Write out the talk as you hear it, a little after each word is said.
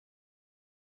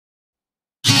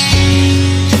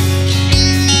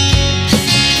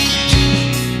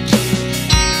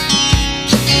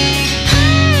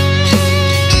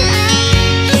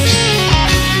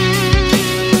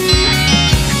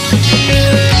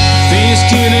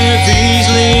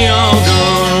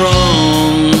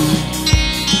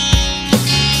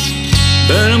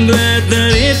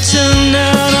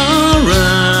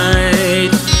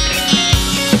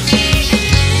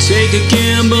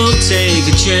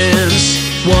chance,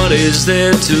 what is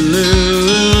there to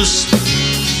lose?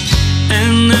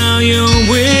 And now you're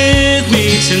with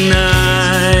me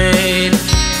tonight.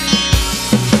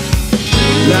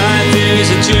 Life is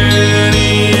a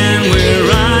journey and we're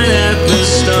right at the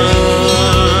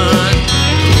start.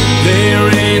 There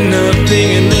ain't nothing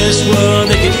in this world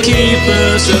that can keep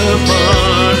us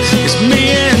apart. It's me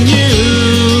and you.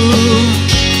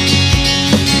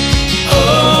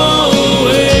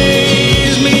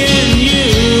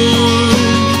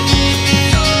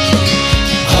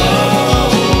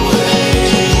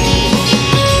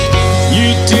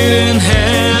 Didn't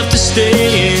have to stay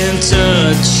in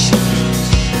touch.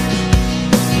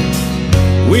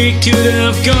 We could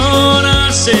have gone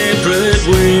our separate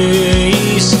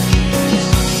ways,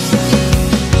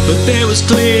 but there was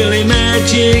clearly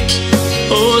magic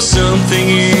or something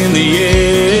in the air.